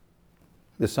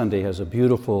This Sunday has a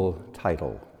beautiful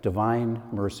title, Divine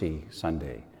Mercy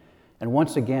Sunday. And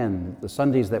once again, the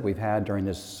Sundays that we've had during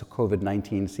this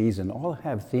COVID-19 season all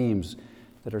have themes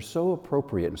that are so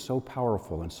appropriate and so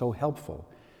powerful and so helpful.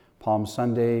 Palm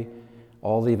Sunday,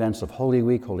 all the events of Holy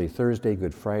Week, Holy Thursday,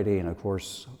 Good Friday, and of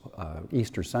course,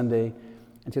 Easter Sunday.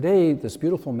 And today, this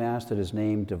beautiful Mass that is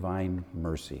named Divine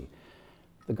Mercy.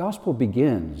 The Gospel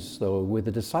begins, though, with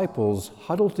the disciples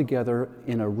huddled together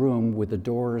in a room with the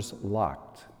doors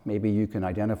locked. Maybe you can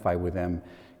identify with them,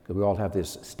 because we all have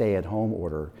this stay-at-home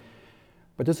order.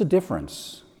 But there's a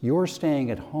difference. Your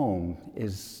staying at home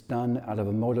is done out of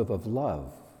a motive of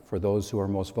love for those who are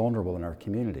most vulnerable in our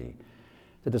community.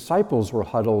 The disciples were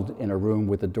huddled in a room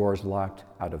with the doors locked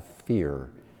out of fear,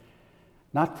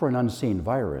 not for an unseen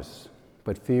virus,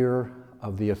 but fear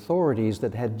of the authorities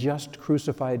that had just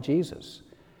crucified Jesus.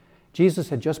 Jesus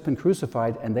had just been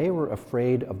crucified, and they were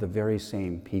afraid of the very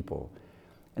same people.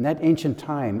 In that ancient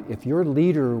time, if your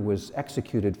leader was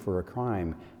executed for a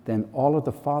crime, then all of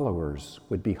the followers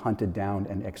would be hunted down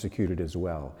and executed as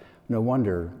well. No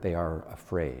wonder they are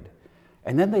afraid.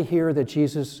 And then they hear that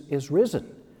Jesus is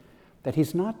risen, that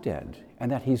he's not dead, and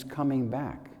that he's coming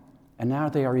back. And now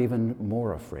they are even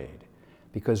more afraid,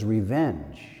 because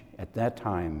revenge at that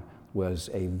time was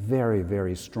a very,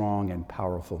 very strong and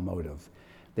powerful motive.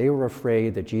 They were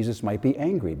afraid that Jesus might be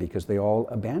angry because they all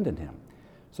abandoned him.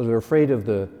 So they're afraid of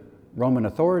the Roman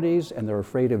authorities and they're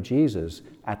afraid of Jesus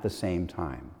at the same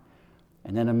time.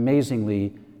 And then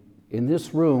amazingly, in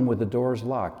this room with the doors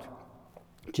locked,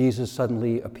 Jesus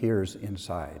suddenly appears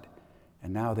inside.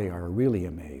 And now they are really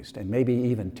amazed and maybe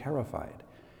even terrified.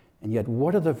 And yet,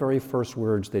 what are the very first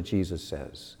words that Jesus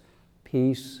says?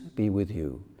 Peace be with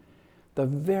you. The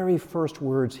very first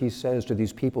words he says to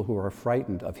these people who are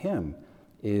frightened of him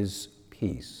is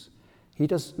peace. He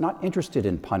is not interested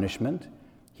in punishment.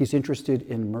 He's interested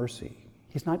in mercy.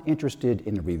 He's not interested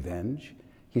in revenge.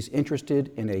 He's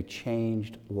interested in a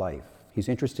changed life. He's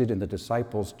interested in the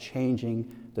disciples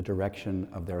changing the direction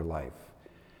of their life.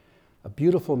 A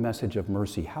beautiful message of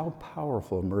mercy, how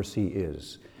powerful mercy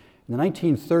is. In the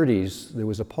 1930s, there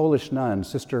was a Polish nun,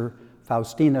 Sister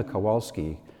Faustina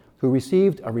Kowalski, who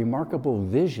received a remarkable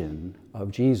vision of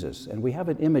Jesus, and we have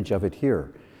an image of it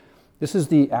here. This is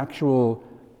the actual,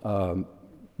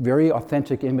 very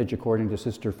authentic image, according to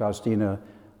Sister Faustina,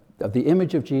 of the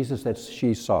image of Jesus that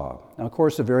she saw. Now, of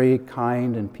course, a very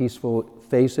kind and peaceful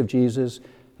face of Jesus.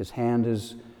 His hand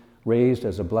is raised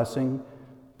as a blessing.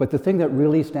 But the thing that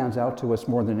really stands out to us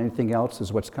more than anything else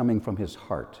is what's coming from his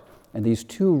heart, and these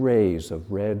two rays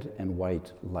of red and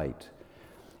white light.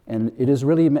 And it is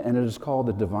called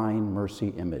the Divine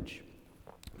Mercy image.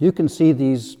 You can see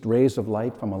these rays of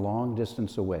light from a long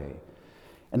distance away.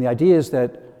 And the idea is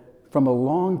that from a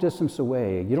long distance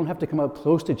away, you don't have to come up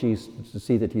close to Jesus to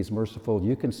see that he's merciful.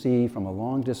 You can see from a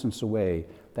long distance away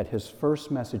that his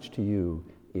first message to you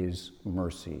is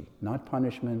mercy, not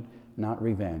punishment, not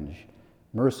revenge.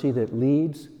 Mercy that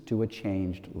leads to a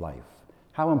changed life.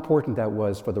 How important that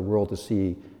was for the world to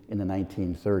see in the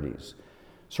 1930s.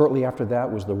 Shortly after that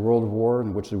was the World War,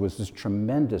 in which there was this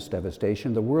tremendous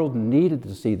devastation. The world needed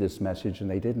to see this message,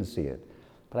 and they didn't see it.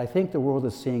 But I think the world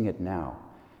is seeing it now.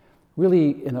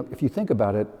 Really, if you think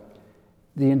about it,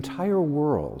 the entire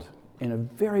world, in a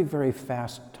very, very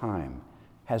fast time,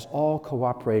 has all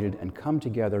cooperated and come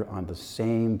together on the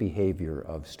same behavior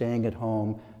of staying at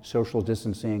home, social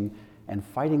distancing, and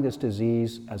fighting this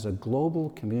disease as a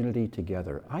global community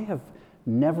together. I have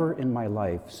never in my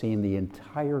life seen the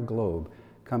entire globe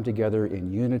come together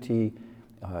in unity,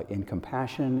 in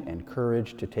compassion and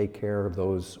courage to take care of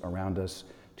those around us,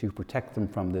 to protect them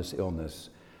from this illness.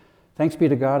 Thanks be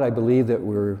to God, I believe that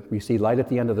we see light at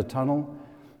the end of the tunnel,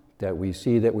 that we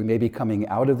see that we may be coming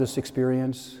out of this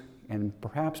experience, and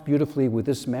perhaps beautifully with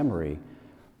this memory,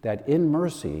 that in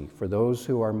mercy for those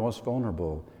who are most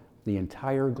vulnerable, the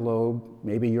entire globe,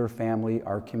 maybe your family,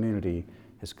 our community,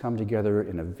 has come together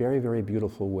in a very, very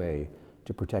beautiful way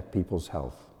to protect people's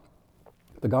health.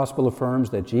 The gospel affirms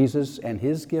that Jesus and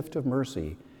his gift of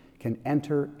mercy can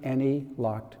enter any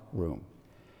locked room.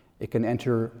 It can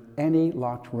enter any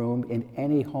locked room in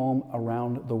any home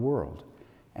around the world,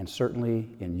 and certainly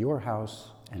in your house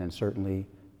and certainly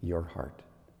your heart.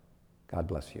 God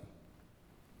bless you.